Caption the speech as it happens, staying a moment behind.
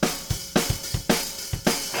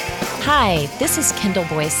Hi, this is Kendall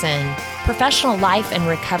Boyson, professional life and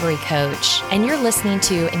recovery coach, and you're listening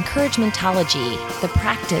to Encouragementology, the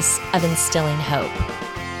practice of instilling hope.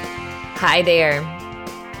 Hi there.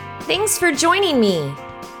 Thanks for joining me.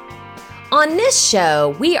 On this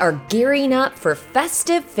show, we are gearing up for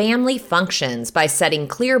festive family functions by setting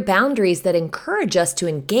clear boundaries that encourage us to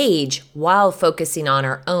engage while focusing on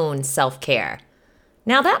our own self-care.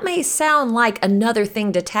 Now that may sound like another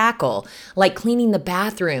thing to tackle, like cleaning the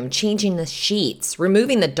bathroom, changing the sheets,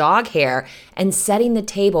 removing the dog hair, and setting the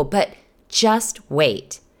table, but just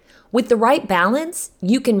wait. With the right balance,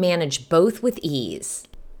 you can manage both with ease.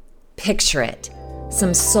 Picture it.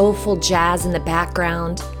 Some soulful jazz in the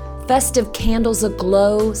background, festive candles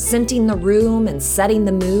aglow, scenting the room and setting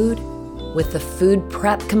the mood. With the food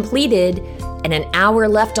prep completed and an hour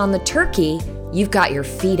left on the turkey, you've got your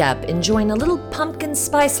feet up, enjoying a little pumpkin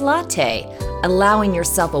spice latte, allowing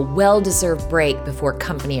yourself a well-deserved break before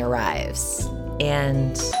company arrives.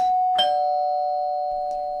 And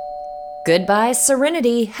goodbye,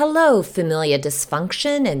 serenity. Hello, familiar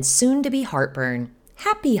dysfunction and soon-to-be heartburn.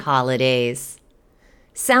 Happy holidays.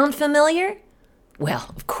 Sound familiar?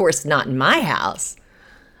 Well, of course not in my house.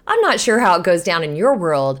 I'm not sure how it goes down in your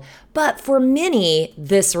world, but for many,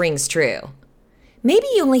 this rings true. Maybe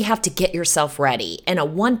you only have to get yourself ready and a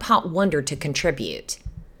one-pot wonder to contribute.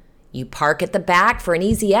 You park at the back for an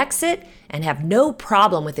easy exit and have no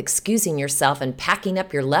problem with excusing yourself and packing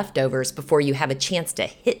up your leftovers before you have a chance to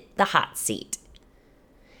hit the hot seat.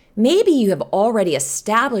 Maybe you have already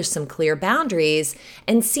established some clear boundaries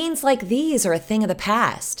and scenes like these are a thing of the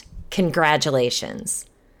past. Congratulations.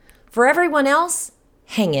 For everyone else,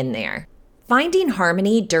 hang in there. Finding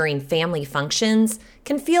harmony during family functions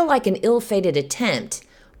can feel like an ill-fated attempt,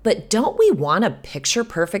 but don't we want a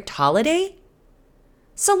picture-perfect holiday?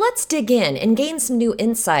 So let's dig in and gain some new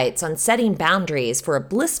insights on setting boundaries for a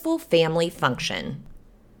blissful family function.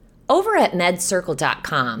 Over at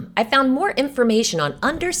medcircle.com, I found more information on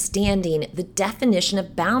understanding the definition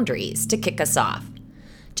of boundaries to kick us off.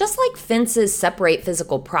 Just like fences separate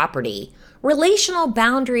physical property, relational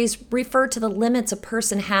boundaries refer to the limits a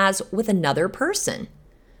person has with another person.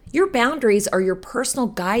 Your boundaries are your personal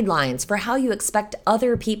guidelines for how you expect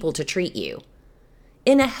other people to treat you.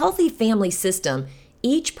 In a healthy family system,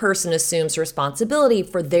 each person assumes responsibility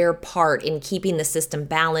for their part in keeping the system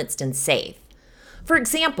balanced and safe. For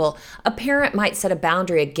example, a parent might set a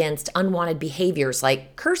boundary against unwanted behaviors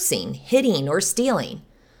like cursing, hitting, or stealing.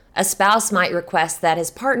 A spouse might request that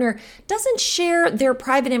his partner doesn't share their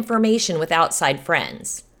private information with outside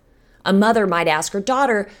friends. A mother might ask her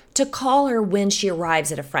daughter to call her when she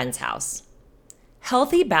arrives at a friend's house.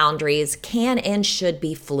 Healthy boundaries can and should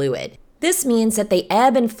be fluid. This means that they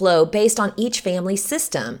ebb and flow based on each family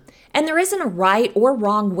system, and there isn't a right or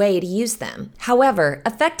wrong way to use them. However,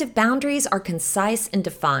 effective boundaries are concise and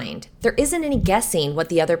defined. There isn't any guessing what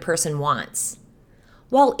the other person wants.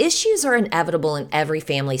 While issues are inevitable in every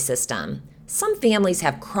family system, some families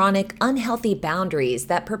have chronic, unhealthy boundaries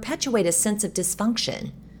that perpetuate a sense of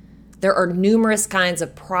dysfunction. There are numerous kinds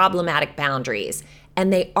of problematic boundaries,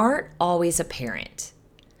 and they aren't always apparent.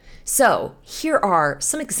 So, here are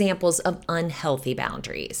some examples of unhealthy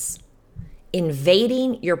boundaries.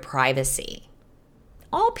 Invading your privacy.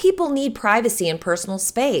 All people need privacy and personal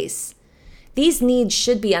space. These needs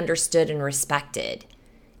should be understood and respected.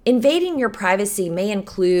 Invading your privacy may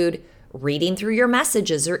include reading through your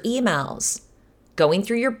messages or emails, going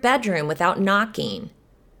through your bedroom without knocking,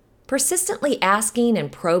 persistently asking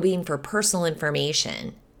and probing for personal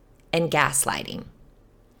information, and gaslighting.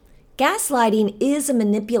 Gaslighting is a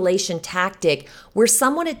manipulation tactic where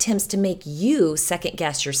someone attempts to make you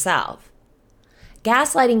second-guess yourself.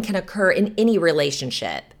 Gaslighting can occur in any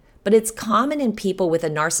relationship, but it's common in people with a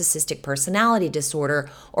narcissistic personality disorder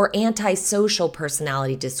or antisocial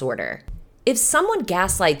personality disorder. If someone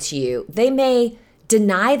gaslights you, they may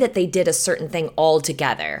deny that they did a certain thing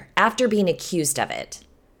altogether after being accused of it.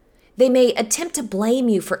 They may attempt to blame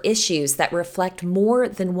you for issues that reflect more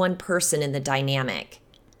than one person in the dynamic,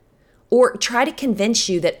 or try to convince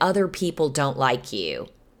you that other people don't like you.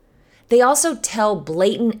 They also tell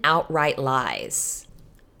blatant, outright lies.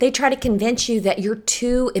 They try to convince you that you're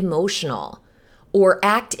too emotional or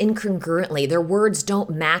act incongruently. Their words don't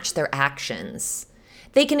match their actions.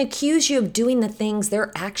 They can accuse you of doing the things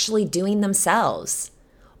they're actually doing themselves,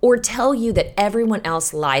 or tell you that everyone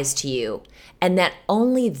else lies to you and that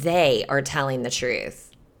only they are telling the truth.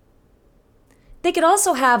 They could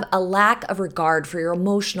also have a lack of regard for your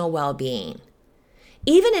emotional well-being.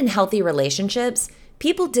 Even in healthy relationships,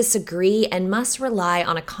 people disagree and must rely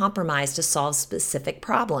on a compromise to solve specific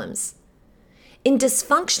problems. In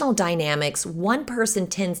dysfunctional dynamics, one person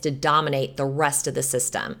tends to dominate the rest of the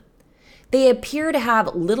system. They appear to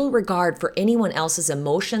have little regard for anyone else's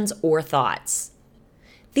emotions or thoughts.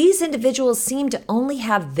 These individuals seem to only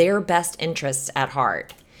have their best interests at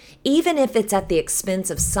heart, even if it's at the expense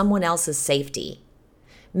of someone else's safety.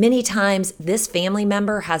 Many times, this family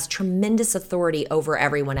member has tremendous authority over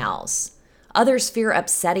everyone else. Others fear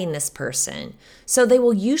upsetting this person, so they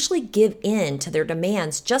will usually give in to their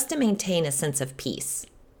demands just to maintain a sense of peace.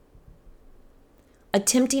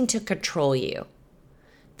 Attempting to control you.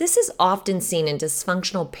 This is often seen in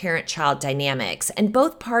dysfunctional parent-child dynamics, and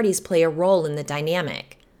both parties play a role in the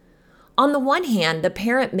dynamic. On the one hand, the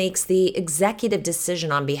parent makes the executive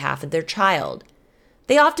decision on behalf of their child.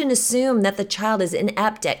 They often assume that the child is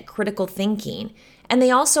inept at critical thinking, and they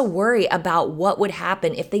also worry about what would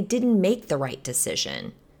happen if they didn't make the right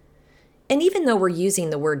decision. And even though we're using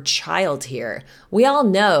the word child here, we all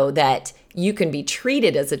know that you can be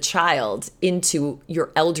treated as a child into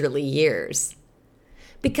your elderly years.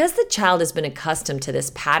 Because the child has been accustomed to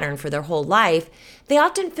this pattern for their whole life, they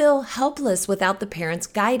often feel helpless without the parent's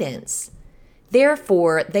guidance.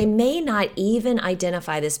 Therefore, they may not even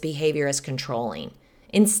identify this behavior as controlling.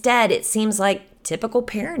 Instead, it seems like typical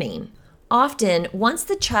parenting. Often, once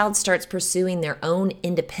the child starts pursuing their own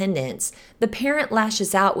independence, the parent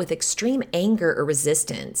lashes out with extreme anger or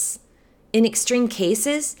resistance. In extreme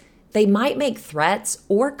cases, they might make threats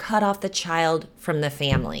or cut off the child from the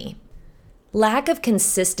family. Lack of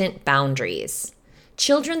consistent boundaries.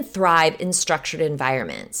 Children thrive in structured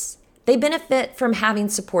environments. They benefit from having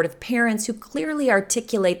supportive parents who clearly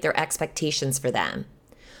articulate their expectations for them.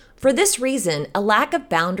 For this reason, a lack of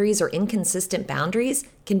boundaries or inconsistent boundaries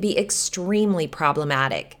can be extremely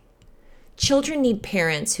problematic. Children need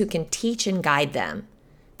parents who can teach and guide them.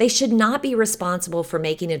 They should not be responsible for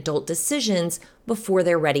making adult decisions before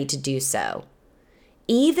they're ready to do so.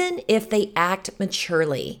 Even if they act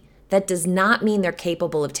maturely, that does not mean they're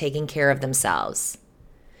capable of taking care of themselves.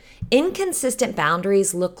 Inconsistent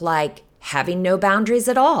boundaries look like having no boundaries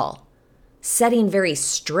at all, setting very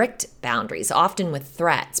strict boundaries, often with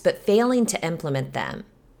threats, but failing to implement them,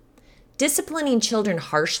 disciplining children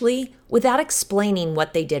harshly without explaining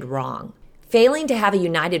what they did wrong, failing to have a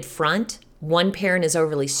united front, one parent is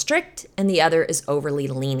overly strict and the other is overly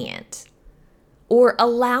lenient, or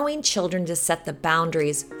allowing children to set the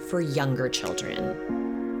boundaries for younger children.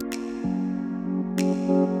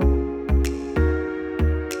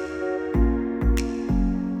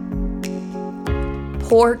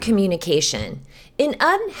 Poor communication. In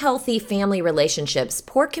unhealthy family relationships,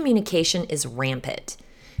 poor communication is rampant.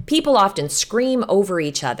 People often scream over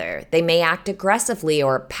each other. They may act aggressively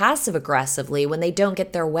or passive-aggressively when they don't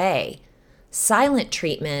get their way. Silent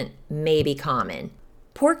treatment may be common.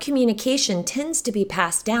 Poor communication tends to be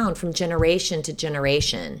passed down from generation to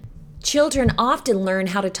generation. Children often learn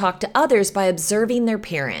how to talk to others by observing their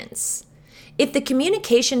parents. If the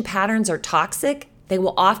communication patterns are toxic, they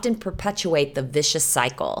will often perpetuate the vicious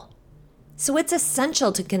cycle. So it's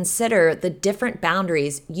essential to consider the different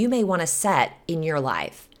boundaries you may want to set in your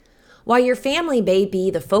life. While your family may be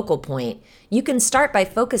the focal point, you can start by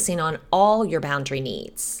focusing on all your boundary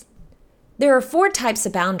needs. There are 4 types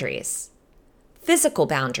of boundaries. Physical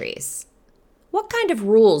boundaries. What kind of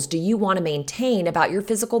rules do you want to maintain about your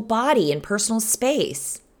physical body and personal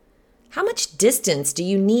space? How much distance do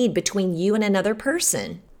you need between you and another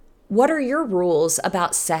person? What are your rules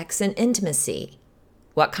about sex and intimacy?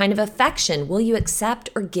 What kind of affection will you accept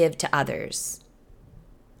or give to others?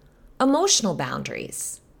 Emotional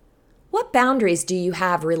boundaries. What boundaries do you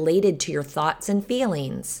have related to your thoughts and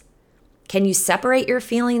feelings? Can you separate your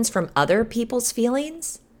feelings from other people's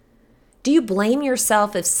feelings? Do you blame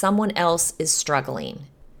yourself if someone else is struggling?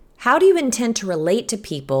 How do you intend to relate to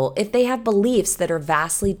people if they have beliefs that are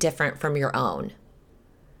vastly different from your own?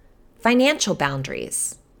 Financial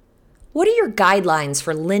boundaries. What are your guidelines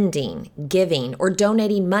for lending, giving, or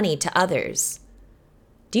donating money to others?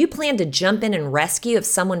 Do you plan to jump in and rescue if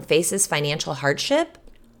someone faces financial hardship?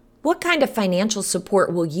 What kind of financial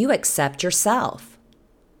support will you accept yourself?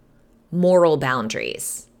 Moral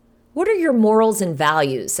boundaries. What are your morals and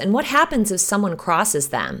values, and what happens if someone crosses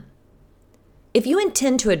them? If you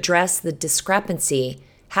intend to address the discrepancy,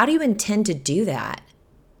 how do you intend to do that?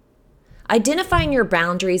 Identifying your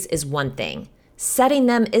boundaries is one thing. Setting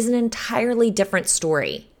them is an entirely different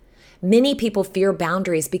story. Many people fear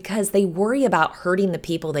boundaries because they worry about hurting the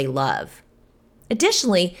people they love.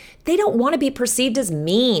 Additionally, they don't want to be perceived as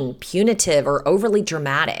mean, punitive, or overly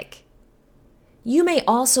dramatic. You may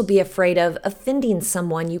also be afraid of offending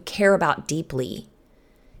someone you care about deeply,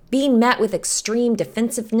 being met with extreme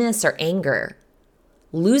defensiveness or anger,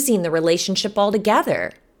 losing the relationship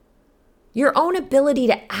altogether. Your own ability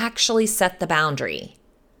to actually set the boundary,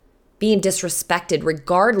 being disrespected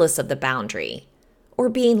regardless of the boundary, or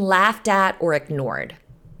being laughed at or ignored.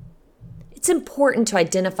 It's important to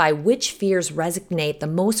identify which fears resonate the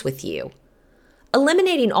most with you.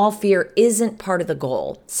 Eliminating all fear isn't part of the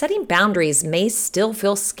goal. Setting boundaries may still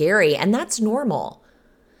feel scary, and that's normal.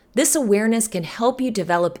 This awareness can help you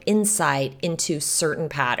develop insight into certain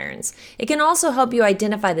patterns. It can also help you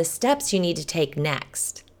identify the steps you need to take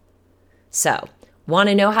next. So, want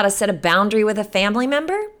to know how to set a boundary with a family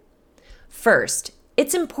member? First,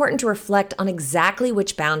 it's important to reflect on exactly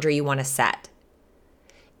which boundary you want to set.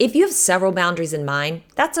 If you have several boundaries in mind,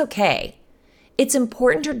 that's okay. It's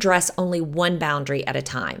important to address only one boundary at a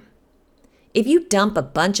time. If you dump a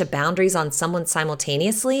bunch of boundaries on someone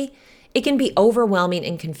simultaneously, it can be overwhelming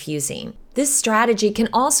and confusing. This strategy can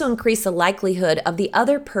also increase the likelihood of the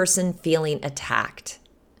other person feeling attacked.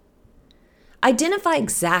 Identify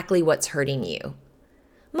exactly what's hurting you.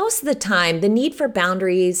 Most of the time, the need for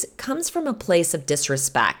boundaries comes from a place of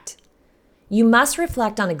disrespect. You must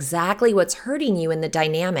reflect on exactly what's hurting you in the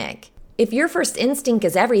dynamic. If your first instinct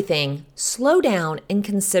is everything, slow down and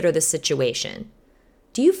consider the situation.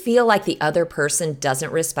 Do you feel like the other person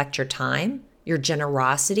doesn't respect your time, your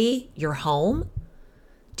generosity, your home?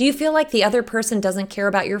 Do you feel like the other person doesn't care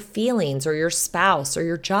about your feelings or your spouse or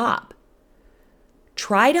your job?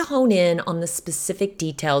 Try to hone in on the specific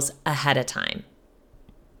details ahead of time.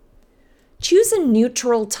 Choose a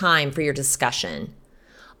neutral time for your discussion.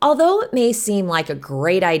 Although it may seem like a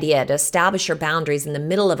great idea to establish your boundaries in the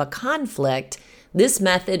middle of a conflict, this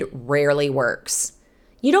method rarely works.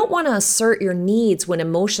 You don't want to assert your needs when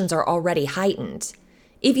emotions are already heightened.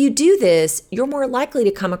 If you do this, you're more likely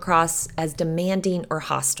to come across as demanding or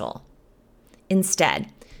hostile.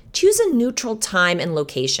 Instead, choose a neutral time and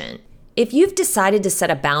location. If you've decided to set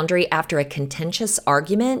a boundary after a contentious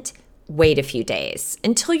argument, wait a few days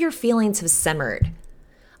until your feelings have simmered.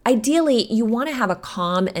 Ideally, you want to have a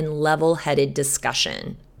calm and level-headed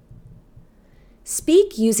discussion.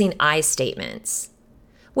 Speak using I statements.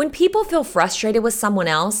 When people feel frustrated with someone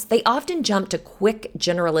else, they often jump to quick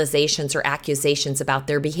generalizations or accusations about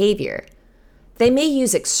their behavior. They may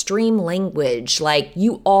use extreme language like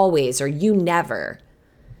you always or you never.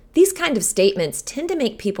 These kind of statements tend to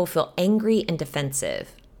make people feel angry and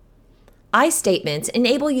defensive. I statements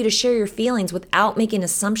enable you to share your feelings without making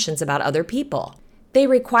assumptions about other people. They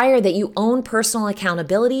require that you own personal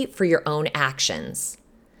accountability for your own actions.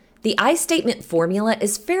 The I statement formula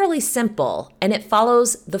is fairly simple, and it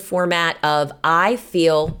follows the format of I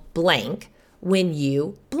feel blank when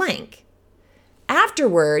you blank.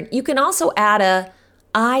 Afterward, you can also add a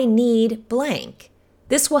I need blank.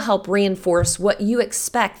 This will help reinforce what you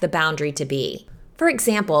expect the boundary to be. For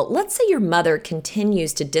example, let's say your mother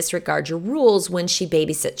continues to disregard your rules when she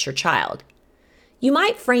babysits your child. You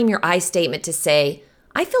might frame your I statement to say,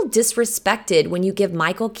 I feel disrespected when you give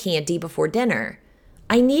Michael candy before dinner.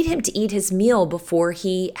 I need him to eat his meal before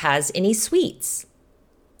he has any sweets.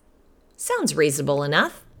 Sounds reasonable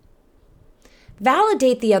enough.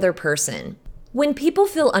 Validate the other person. When people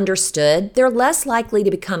feel understood, they're less likely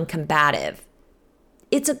to become combative.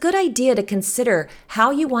 It's a good idea to consider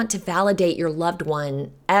how you want to validate your loved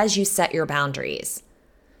one as you set your boundaries.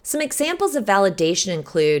 Some examples of validation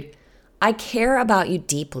include, I care about you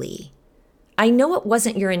deeply. I know it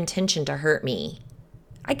wasn't your intention to hurt me.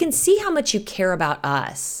 I can see how much you care about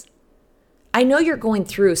us. I know you're going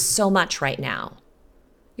through so much right now.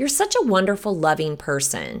 You're such a wonderful, loving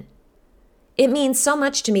person. It means so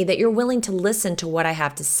much to me that you're willing to listen to what I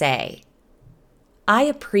have to say. I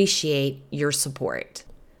appreciate your support.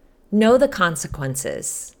 Know the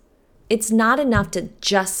consequences. It's not enough to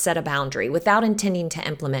just set a boundary without intending to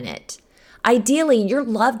implement it. Ideally, your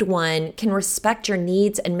loved one can respect your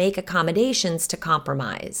needs and make accommodations to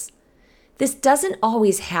compromise. This doesn't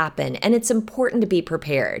always happen, and it's important to be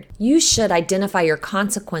prepared. You should identify your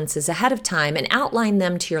consequences ahead of time and outline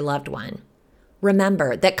them to your loved one.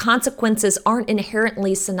 Remember that consequences aren't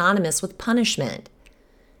inherently synonymous with punishment.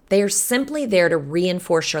 They are simply there to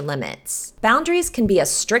reinforce your limits. Boundaries can be as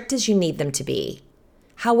strict as you need them to be.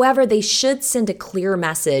 However, they should send a clear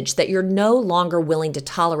message that you're no longer willing to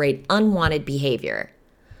tolerate unwanted behavior.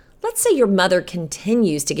 Let's say your mother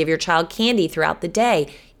continues to give your child candy throughout the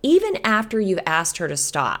day, even after you've asked her to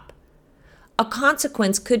stop. A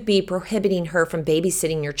consequence could be prohibiting her from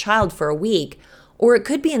babysitting your child for a week, or it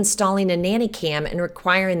could be installing a nanny cam and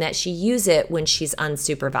requiring that she use it when she's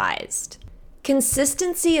unsupervised.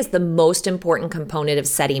 Consistency is the most important component of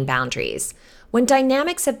setting boundaries. When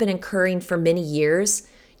dynamics have been occurring for many years,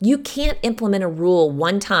 You can't implement a rule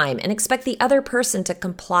one time and expect the other person to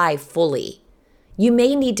comply fully. You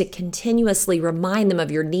may need to continuously remind them of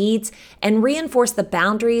your needs and reinforce the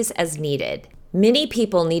boundaries as needed. Many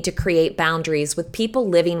people need to create boundaries with people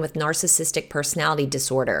living with narcissistic personality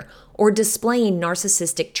disorder or displaying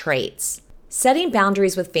narcissistic traits. Setting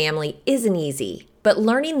boundaries with family isn't easy, but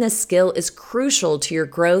learning this skill is crucial to your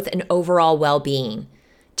growth and overall well-being.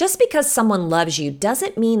 Just because someone loves you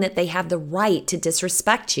doesn't mean that they have the right to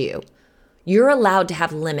disrespect you. You're allowed to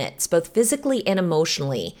have limits, both physically and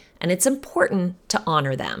emotionally, and it's important to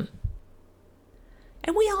honor them.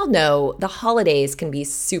 And we all know the holidays can be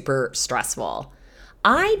super stressful.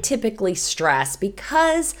 I typically stress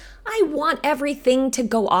because I want everything to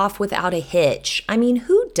go off without a hitch. I mean,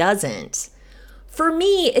 who doesn't? For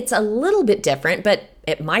me, it's a little bit different, but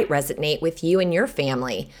it might resonate with you and your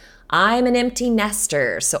family. I'm an empty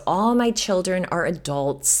nester, so all my children are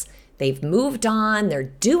adults. They've moved on, they're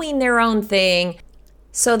doing their own thing.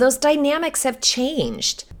 So those dynamics have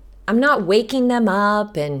changed. I'm not waking them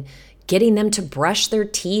up and getting them to brush their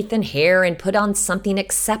teeth and hair and put on something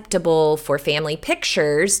acceptable for family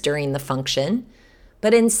pictures during the function.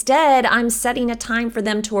 But instead, I'm setting a time for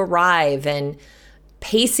them to arrive and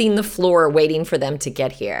pacing the floor waiting for them to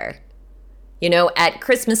get here. You know, at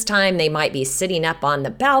Christmas time, they might be sitting up on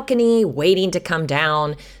the balcony, waiting to come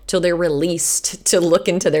down till they're released to look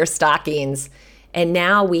into their stockings. And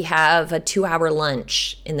now we have a 2-hour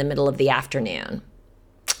lunch in the middle of the afternoon.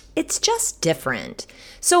 It's just different.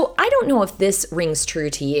 So I don't know if this rings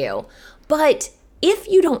true to you, but if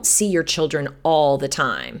you don't see your children all the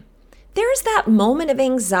time, there's that moment of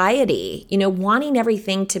anxiety, wanting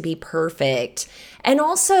everything to be perfect. And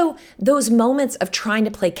also those moments of trying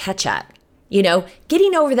to play catch up.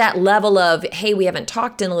 Getting over that level of, hey, we haven't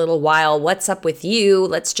talked in a little while. What's up with you?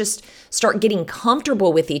 Let's just start getting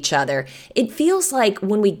comfortable with each other. It feels like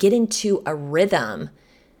when we get into a rhythm,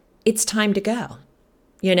 it's time to go,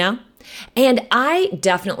 And I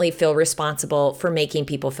definitely feel responsible for making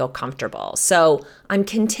people feel comfortable. So I'm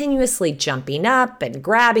continuously jumping up and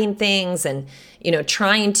grabbing things and,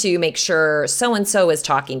 trying to make sure so-and-so is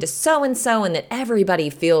talking to so-and-so and that everybody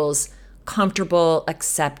feels comfortable,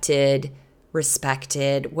 accepted,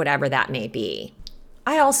 respected, whatever that may be.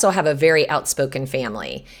 I also have a very outspoken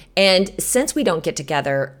family, and since we don't get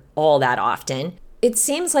together all that often, it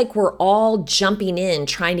seems like we're all jumping in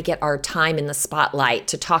trying to get our time in the spotlight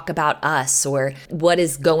to talk about us or what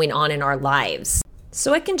is going on in our lives.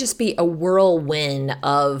 So it can just be a whirlwind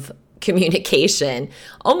of communication,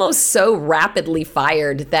 almost so rapidly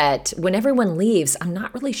fired that when everyone leaves, I'm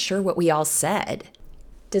not really sure what we all said.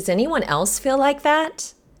 Does anyone else feel like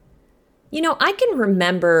that? I can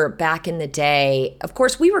remember back in the day, of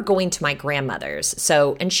course, we were going to my grandmother's,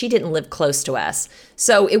 and she didn't live close to us.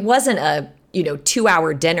 So it wasn't a,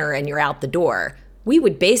 2-hour dinner and you're out the door. We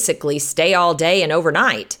would basically stay all day and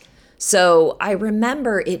overnight. So I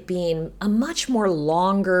remember it being a much more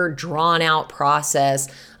longer, drawn out process,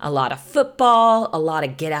 a lot of football, a lot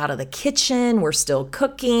of get out of the kitchen, we're still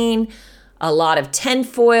cooking, a lot of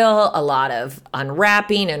tinfoil, a lot of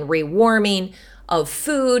unwrapping and rewarming of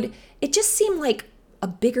food. It just seemed like a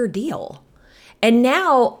bigger deal. And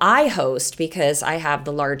now I host because I have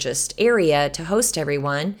the largest area to host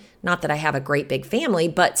everyone. Not that I have a great big family,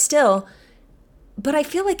 but still. But I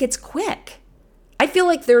feel like it's quick. I feel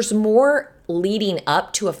like there's more leading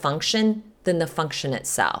up to a function than the function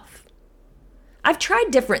itself. I've tried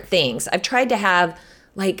different things. I've tried to have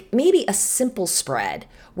maybe a simple spread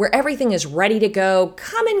where everything is ready to go.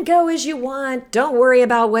 Come and go as you want. Don't worry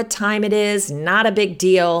about what time it is. Not a big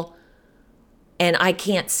deal. And I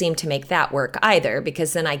can't seem to make that work either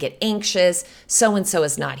because then I get anxious. So-and-so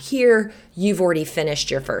is not here. You've already finished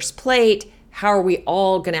your first plate. How are we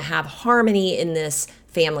all going to have harmony in this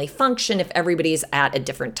family function if everybody's at a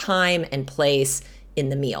different time and place in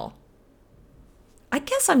the meal? I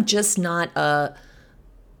guess I'm just not a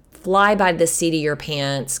fly by the seat of your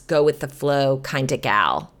pants, go with the flow kind of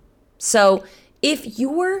gal. So if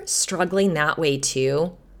you're struggling that way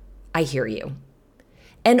too, I hear you.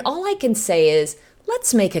 And all I can say is,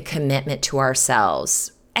 let's make a commitment to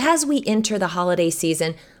ourselves. As we enter the holiday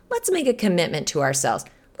season, let's make a commitment to ourselves.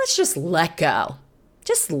 Let's just let go.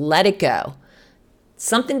 Just let it go.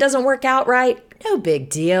 Something doesn't work out right? No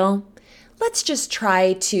big deal. Let's just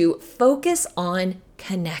try to focus on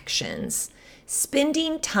connections,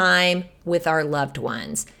 spending time with our loved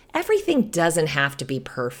ones. Everything doesn't have to be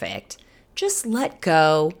perfect. Just let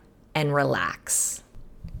go and relax.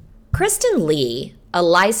 Kristen Lee, a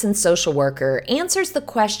licensed social worker, answers the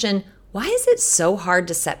question, why is it so hard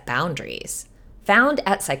to set boundaries? Found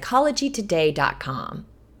at psychologytoday.com.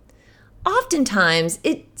 Oftentimes,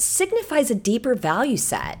 it signifies a deeper value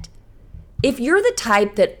set. If you're the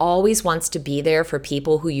type that always wants to be there for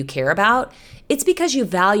people who you care about, it's because you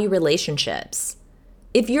value relationships.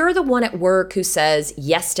 If you're the one at work who says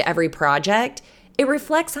yes to every project, it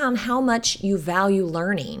reflects on how much you value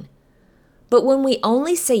learning. But when we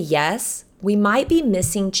only say yes, we might be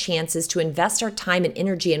missing chances to invest our time and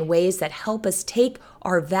energy in ways that help us take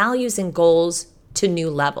our values and goals to new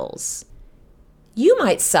levels. You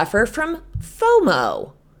might suffer from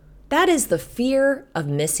FOMO. That is the fear of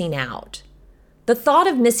missing out. The thought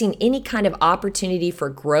of missing any kind of opportunity for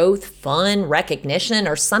growth, fun, recognition,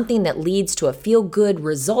 or something that leads to a feel-good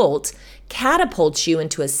result catapults you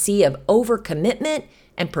into a sea of overcommitment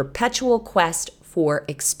and perpetual quest for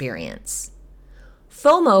experience.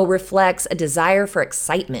 FOMO reflects a desire for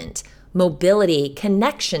excitement, mobility,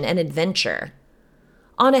 connection, and adventure.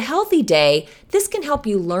 On a healthy day, this can help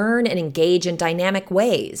you learn and engage in dynamic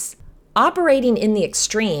ways. Operating in the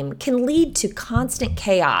extreme can lead to constant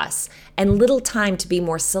chaos and little time to be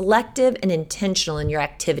more selective and intentional in your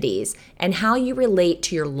activities and how you relate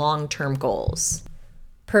to your long-term goals.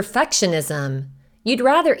 Perfectionism. You'd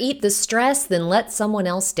rather eat the stress than let someone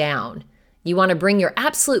else down. You want to bring your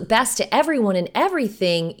absolute best to everyone and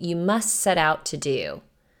everything you must set out to do.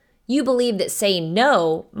 You believe that saying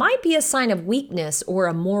no might be a sign of weakness or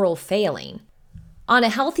a moral failing. On a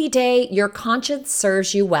healthy day, your conscience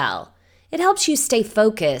serves you well. It helps you stay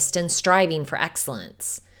focused and striving for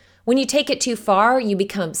excellence. When you take it too far, you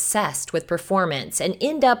become obsessed with performance and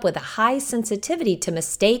end up with a high sensitivity to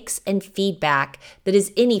mistakes and feedback that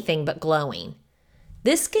is anything but glowing.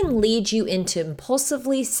 This can lead you into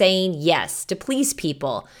impulsively saying yes to please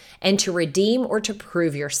people and to redeem or to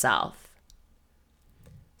prove yourself.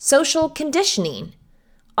 Social conditioning.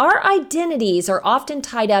 Our identities are often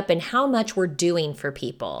tied up in how much we're doing for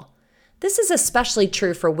people. This is especially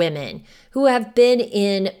true for women who have been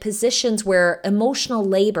in positions where emotional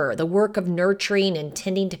labor, the work of nurturing and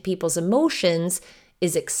tending to people's emotions,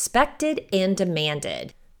 is expected and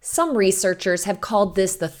demanded. Some researchers have called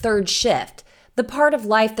this the third shift, the part of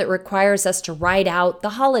life that requires us to write out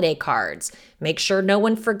the holiday cards, make sure no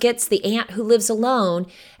one forgets the aunt who lives alone,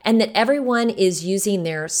 and that everyone is using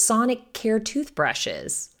their sonic care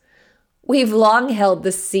toothbrushes. We've long held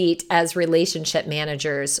the seat as relationship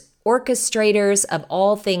managers, orchestrators of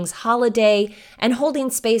all things holiday, and holding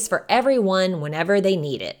space for everyone whenever they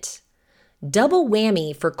need it. Double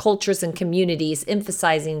whammy for cultures and communities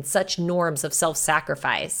emphasizing such norms of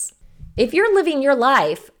self-sacrifice. If you're living your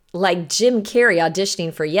life like Jim Carrey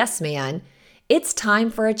auditioning for Yes Man, it's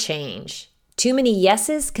time for a change. Too many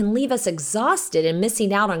yeses can leave us exhausted and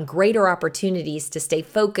missing out on greater opportunities to stay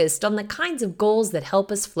focused on the kinds of goals that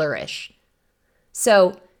help us flourish.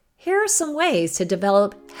 So, here are some ways to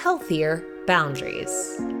develop healthier boundaries.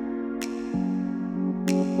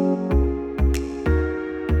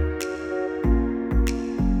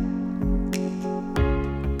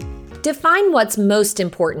 Define what's most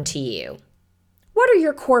important to you. What are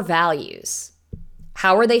your core values?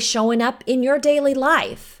 How are they showing up in your daily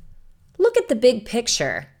life? Look at the big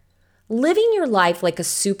picture. Living your life like a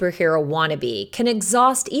superhero wannabe can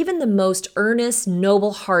exhaust even the most earnest,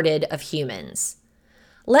 noble-hearted of humans.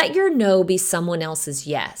 Let your no be someone else's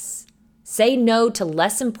yes. Say no to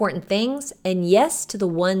less important things and yes to the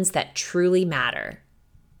ones that truly matter.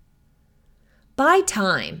 Buy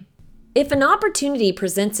time. If an opportunity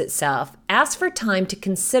presents itself, ask for time to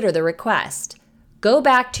consider the request. Go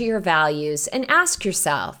back to your values and ask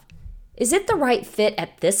yourself, is it the right fit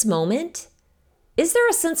at this moment? Is there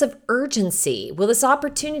a sense of urgency? Will this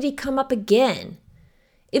opportunity come up again?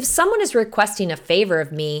 If someone is requesting a favor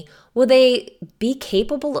of me, will they be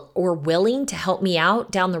capable or willing to help me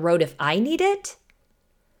out down the road if I need it?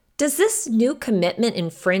 Does this new commitment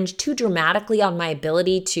infringe too dramatically on my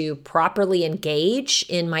ability to properly engage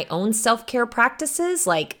in my own self-care practices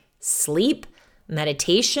like sleep,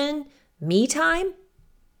 meditation, me time?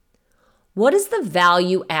 What is the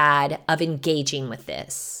value add of engaging with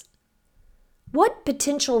this? What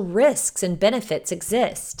potential risks and benefits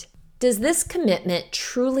exist? Does this commitment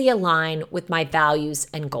truly align with my values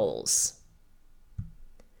and goals?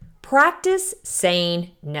 Practice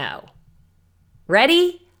saying no.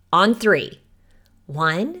 Ready? On 3.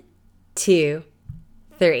 1, 2,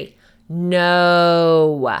 3.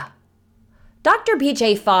 No. Dr.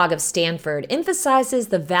 B.J. Fogg of Stanford emphasizes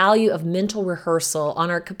the value of mental rehearsal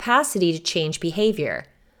on our capacity to change behavior.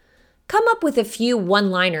 Come up with a few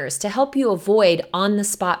one-liners to help you avoid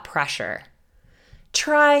on-the-spot pressure.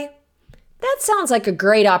 Try, that sounds like a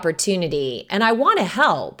great opportunity, and I want to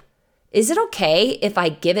help. Is it okay if I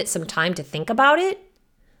give it some time to think about it?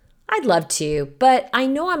 I'd love to, but I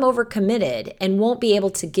know I'm overcommitted and won't be able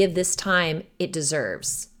to give this time it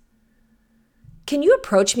deserves. Can you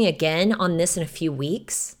approach me again on this in a few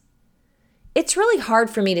weeks? It's really hard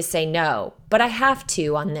for me to say no, but I have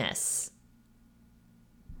to on this.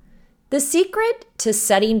 The secret to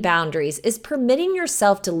setting boundaries is permitting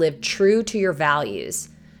yourself to live true to your values,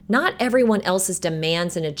 not everyone else's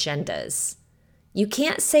demands and agendas. You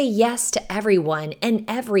can't say yes to everyone and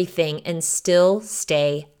everything and still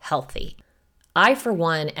stay healthy. I, for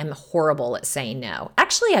one, am horrible at saying no.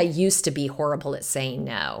 Actually, I used to be horrible at saying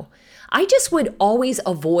no. I just would always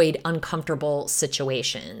avoid uncomfortable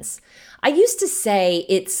situations. I used to say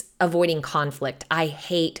it's avoiding conflict. I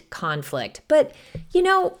hate conflict. But,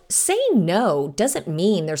 saying no doesn't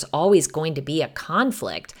mean there's always going to be a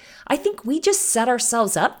conflict. I think we just set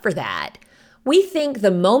ourselves up for that. We think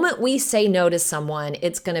the moment we say no to someone,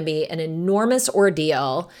 it's going to be an enormous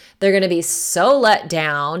ordeal. They're going to be so let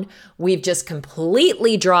down. We've just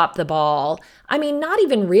completely dropped the ball. Not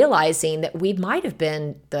even realizing that we might have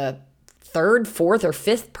been the third, fourth, or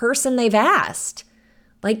fifth person they've asked.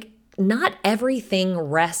 Not everything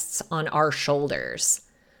rests on our shoulders.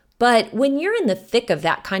 But when you're in the thick of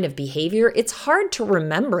that kind of behavior, it's hard to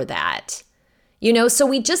remember that. So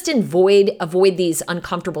we just avoid these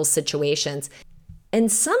uncomfortable situations.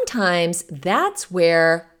 And sometimes that's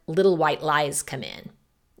where little white lies come in.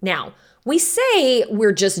 Now, we say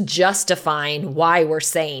we're just justifying why we're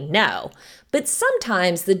saying no, but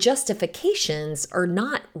sometimes the justifications are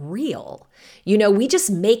not real. We just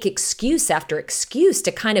make excuse after excuse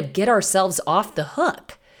to kind of get ourselves off the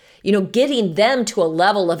hook. Getting them to a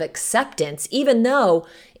level of acceptance, even though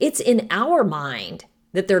it's in our mind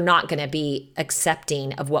that they're not going to be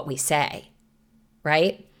accepting of what we say,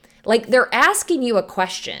 right? They're asking you a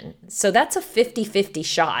question. So that's a 50-50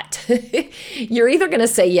 shot. You're either going to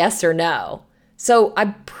say yes or no. So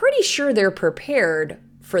I'm pretty sure they're prepared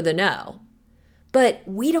for the no. But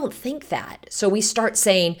we don't think that. So we start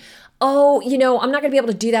saying, I'm not going to be able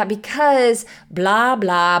to do that because blah,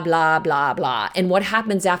 blah, blah, blah, blah. And what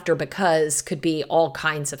happens after because could be all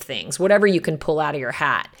kinds of things, whatever you can pull out of your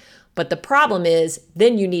hat. But the problem is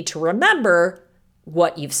then you need to remember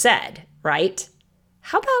what you've said, right?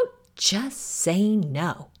 How about just saying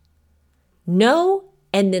no? No,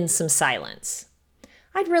 and then some silence.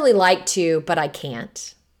 I'd really like to, but I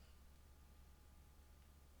can't.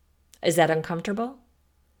 Is that uncomfortable?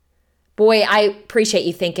 Boy, I appreciate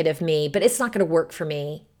you thinking of me, but it's not going to work for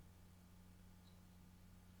me.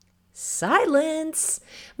 Silence.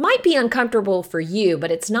 Might be uncomfortable for you, but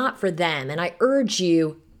it's not for them. And I urge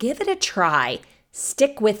you, give it a try.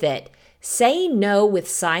 Stick with it. Saying no with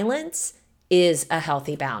silence is a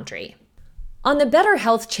healthy boundary. On the Better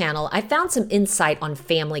Health channel, I found some insight on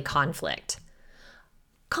family conflict.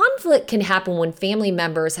 Conflict can happen when family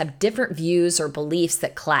members have different views or beliefs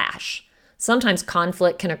that clash. Sometimes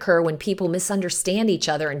conflict can occur when people misunderstand each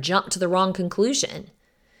other and jump to the wrong conclusion.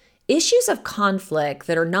 Issues of conflict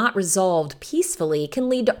that are not resolved peacefully can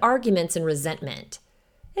lead to arguments and resentment.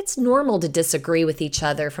 It's normal to disagree with each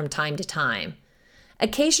other from time to time.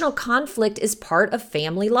 Occasional conflict is part of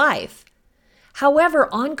family life. However,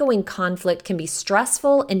 ongoing conflict can be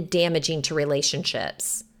stressful and damaging to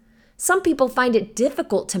relationships. Some people find it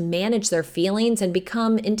difficult to manage their feelings and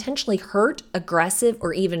become intentionally hurt, aggressive,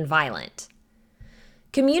 or even violent.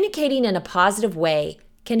 Communicating in a positive way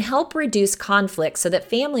can help reduce conflict so that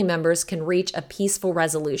family members can reach a peaceful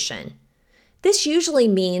resolution. This usually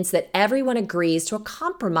means that everyone agrees to a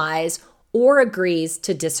compromise or agrees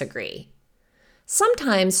to disagree.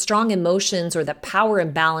 Sometimes strong emotions or the power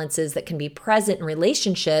imbalances that can be present in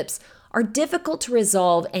relationships are difficult to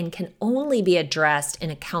resolve and can only be addressed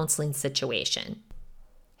in a counseling situation.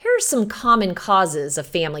 Here are some common causes of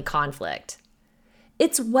family conflict.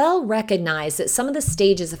 It's well recognized that some of the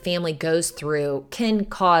stages a family goes through can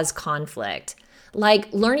cause conflict,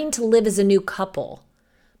 like learning to live as a new couple,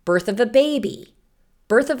 birth of a baby,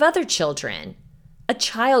 birth of other children, a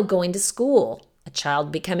child going to school, a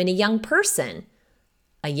child becoming a young person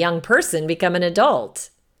become an adult.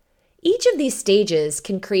 Each of these stages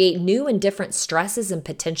can create new and different stresses and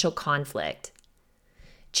potential conflict.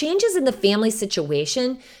 Changes in the family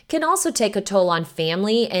situation can also take a toll on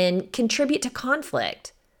family and contribute to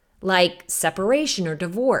conflict, like separation or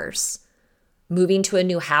divorce, moving to a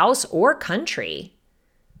new house or country,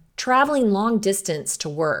 traveling long distance to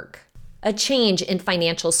work, a change in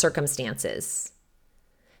financial circumstances.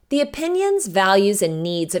 The opinions, values, and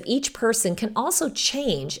needs of each person can also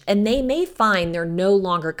change, and they may find they're no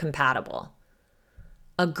longer compatible.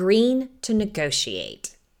 Agreeing to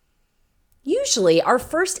negotiate. Use Usually, our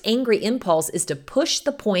first angry impulse is to push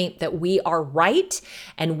the point that we are right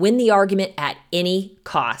and win the argument at any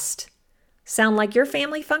cost. Sound like your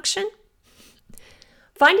family function?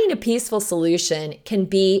 Finding a peaceful solution can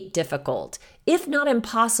be difficult, if not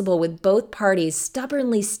impossible, with both parties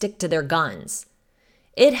stubbornly stick to their guns.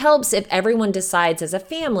 It helps if everyone decides as a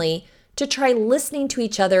family to try listening to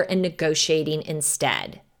each other and negotiating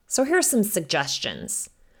instead. So here are some suggestions.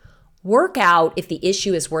 Work out if the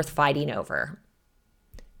issue is worth fighting over.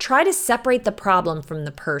 Try to separate the problem from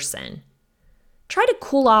the person. Try to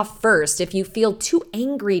cool off first if you feel too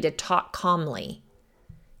angry to talk calmly.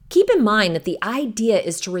 Keep in mind that the idea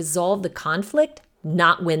is to resolve the conflict,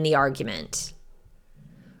 not win the argument.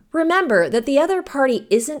 Remember that the other party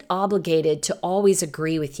isn't obligated to always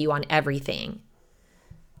agree with you on everything.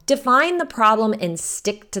 Define the problem and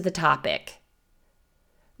stick to the topic.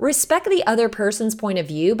 Respect the other person's point of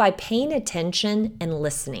view by paying attention and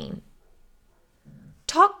listening.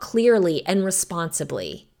 Talk clearly and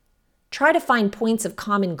responsibly. Try to find points of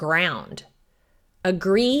common ground.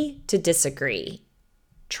 Agree to disagree.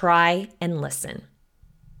 Try and listen.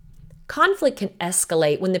 Conflict can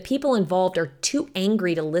escalate when the people involved are too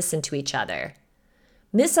angry to listen to each other.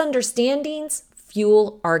 Misunderstandings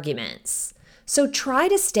fuel arguments. So try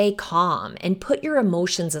to stay calm and put your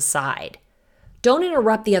emotions aside. Don't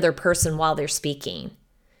interrupt the other person while they're speaking.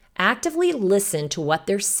 Actively listen to what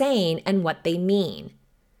they're saying and what they mean.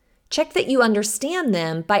 Check that you understand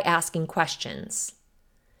them by asking questions.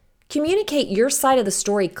 Communicate your side of the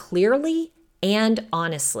story clearly and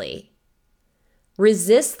honestly.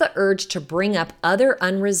 Resist the urge to bring up other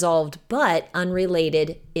unresolved but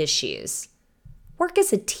unrelated issues. Work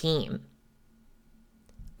as a team.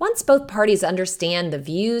 Once both parties understand the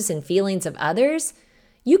views and feelings of others,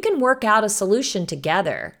 you can work out a solution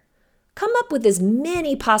together. Come up with as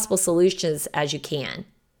many possible solutions as you can.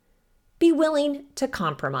 Be willing to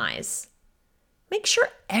compromise. Make sure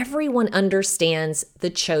everyone understands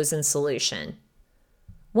the chosen solution.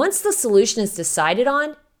 Once the solution is decided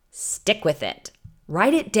on, stick with it.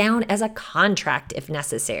 Write it down as a contract if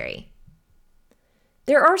necessary.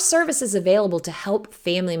 There are services available to help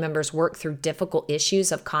family members work through difficult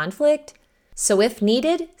issues of conflict, so if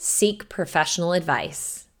needed, seek professional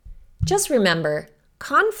advice. Just remember,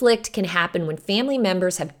 conflict can happen when family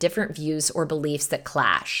members have different views or beliefs that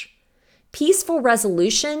clash. Peaceful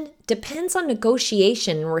resolution depends on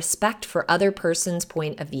negotiation and respect for other person's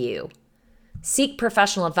point of view. Seek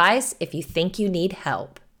professional advice if you think you need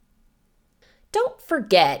help. Don't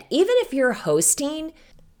forget, even if you're hosting,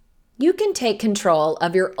 you can take control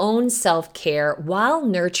of your own self-care while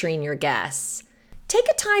nurturing your guests. Take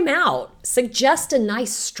a time out. Suggest a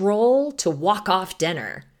nice stroll to walk off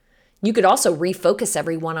dinner. You could also refocus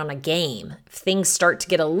everyone on a game if things start to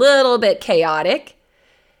get a little bit chaotic.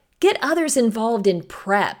 Get others involved in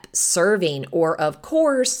prep, serving, or of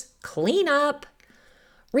course, clean up.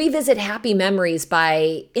 Revisit happy memories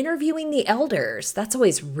by interviewing the elders. That's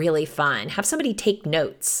always really fun. Have somebody take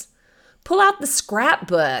notes. Pull out the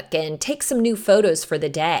scrapbook and take some new photos for the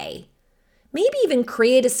day. Maybe even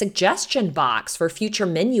create a suggestion box for future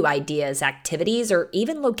menu ideas, activities, or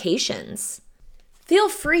even locations. Feel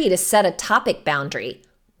free to set a topic boundary.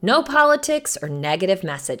 No politics or negative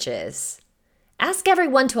messages. Ask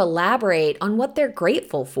everyone to elaborate on what they're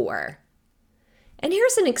grateful for. And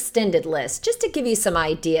here's an extended list just to give you some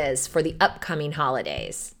ideas for the upcoming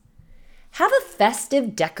holidays. Have a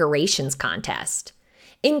festive decorations contest.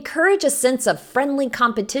 Encourage a sense of friendly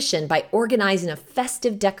competition by organizing a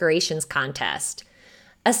festive decorations contest.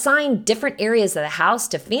 Assign different areas of the house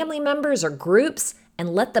to family members or groups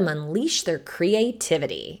and let them unleash their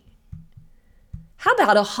creativity. How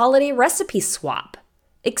about a holiday recipe swap?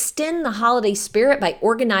 Extend the holiday spirit by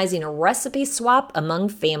organizing a recipe swap among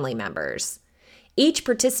family members. Each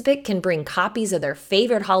participant can bring copies of their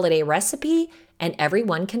favorite holiday recipe, and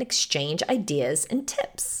everyone can exchange ideas and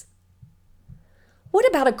tips. What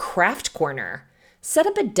about a craft corner? Set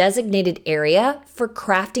up a designated area for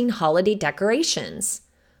crafting holiday decorations.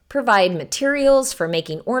 Provide materials for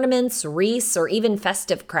making ornaments, wreaths, or even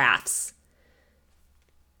festive crafts.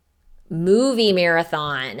 Movie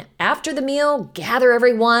marathon. After the meal, gather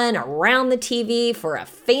everyone around the TV for a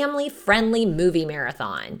family-friendly movie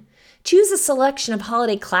marathon. Choose a selection of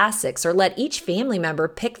holiday classics or let each family member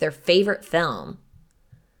pick their favorite film.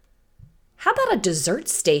 How about a dessert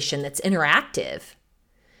station that's interactive?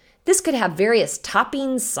 This could have various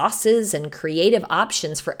toppings, sauces, and creative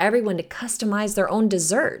options for everyone to customize their own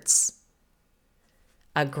desserts.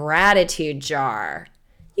 A gratitude jar.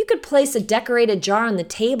 You could place a decorated jar on the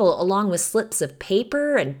table along with slips of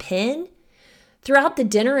paper and pen. Throughout the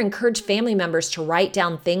dinner, encourage family members to write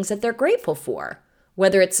down things that they're grateful for,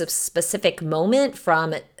 whether it's a specific moment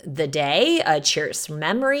from the day, a cherished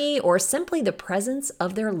memory, or simply the presence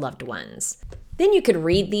of their loved ones. Then you could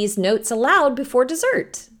read these notes aloud before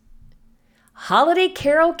dessert. Holiday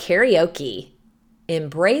Carol Karaoke.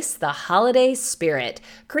 Embrace the holiday spirit.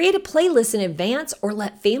 Create a playlist in advance or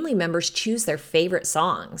let family members choose their favorite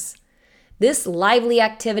songs. This lively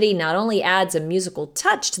activity not only adds a musical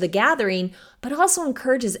touch to the gathering, but also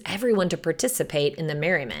encourages everyone to participate in the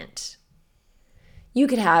merriment. You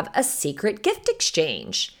could have a secret gift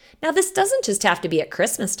exchange. Now, this doesn't just have to be at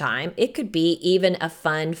Christmas time. It could be even a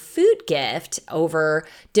fun food gift over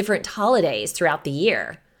different holidays throughout the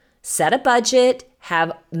year. Set a budget,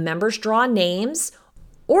 have members draw names,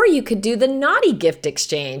 or you could do the naughty gift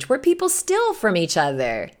exchange where people steal from each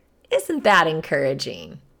other. Isn't that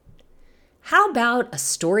encouraging? How about a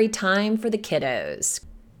story time for the kiddos?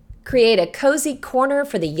 Create a cozy corner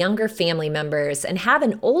for the younger family members and have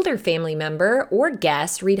an older family member or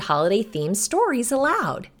guest read holiday-themed stories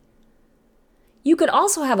aloud. You could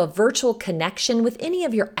also have a virtual connection with any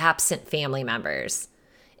of your absent family members.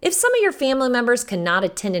 If some of your family members cannot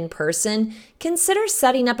attend in person, consider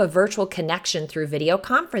setting up a virtual connection through video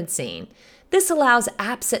conferencing. This allows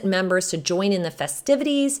absent members to join in the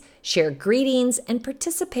festivities, share greetings, and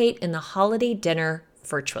participate in the holiday dinner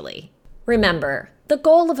virtually. Remember, the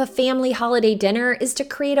goal of a family holiday dinner is to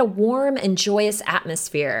create a warm and joyous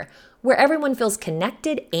atmosphere where everyone feels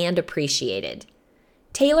connected and appreciated.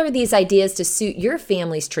 Tailor these ideas to suit your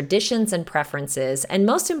family's traditions and preferences, and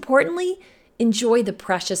most importantly, enjoy the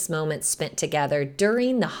precious moments spent together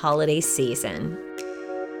during the holiday season.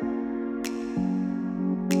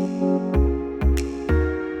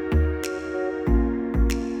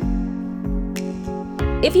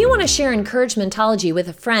 If you want to share encouragementology with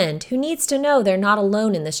a friend who needs to know they're not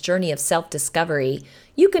alone in this journey of self-discovery,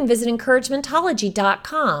 you can visit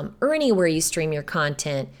encouragementology.com or anywhere you stream your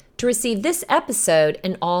content to receive this episode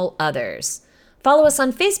and all others. Follow us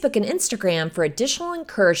on Facebook and Instagram for additional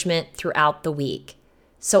encouragement throughout the week.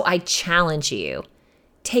 So I challenge you,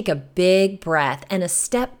 take a big breath and a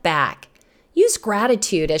step back. Use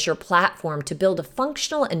gratitude as your platform to build a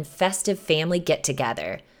functional and festive family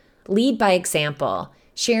get-together. Lead by example,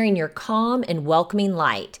 sharing your calm and welcoming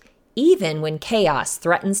light, even when chaos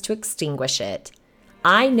threatens to extinguish it.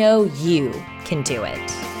 I know you can do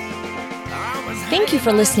it. Thank you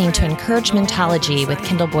for listening to Encouragementology with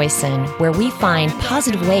Kendall Boyson, where we find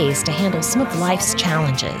positive ways to handle some of life's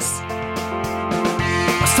challenges.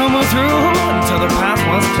 I stumbled through until the path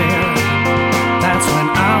was clear. That's when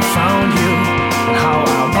I found you and how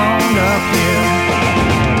I want